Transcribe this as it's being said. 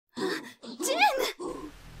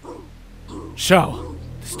Xiao,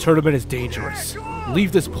 this tournament is dangerous.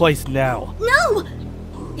 Leave this place now. No!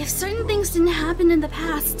 If certain things didn't happen in the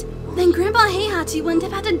past, then Grandpa Heihachi wouldn't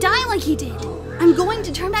have had to die like he did. I'm going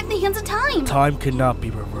to turn back the hands of time. Time cannot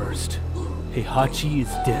be reversed. Heihachi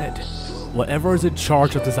is dead. Whatever is in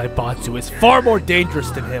charge of the Zaibatsu is far more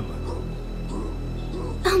dangerous than him.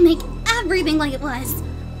 I'll make everything like it was.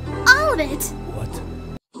 All of it. What?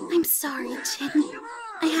 I'm sorry, Jin.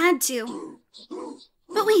 I had to.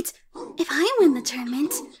 But wait, if I win the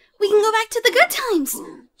tournament, we can go back to the good times.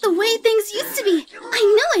 The way things used to be.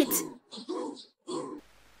 I know it.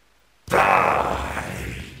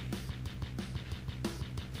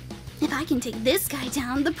 If I can take this guy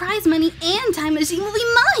down, the prize money and time machine will be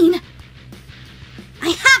mine. I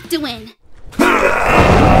have to win.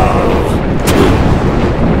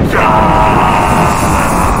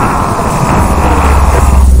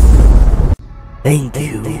 Thank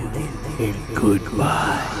you and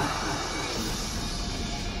goodbye.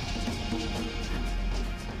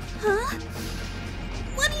 Huh?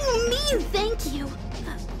 What do you mean, thank you?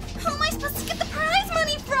 Who am I supposed to get the prize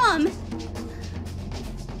money from?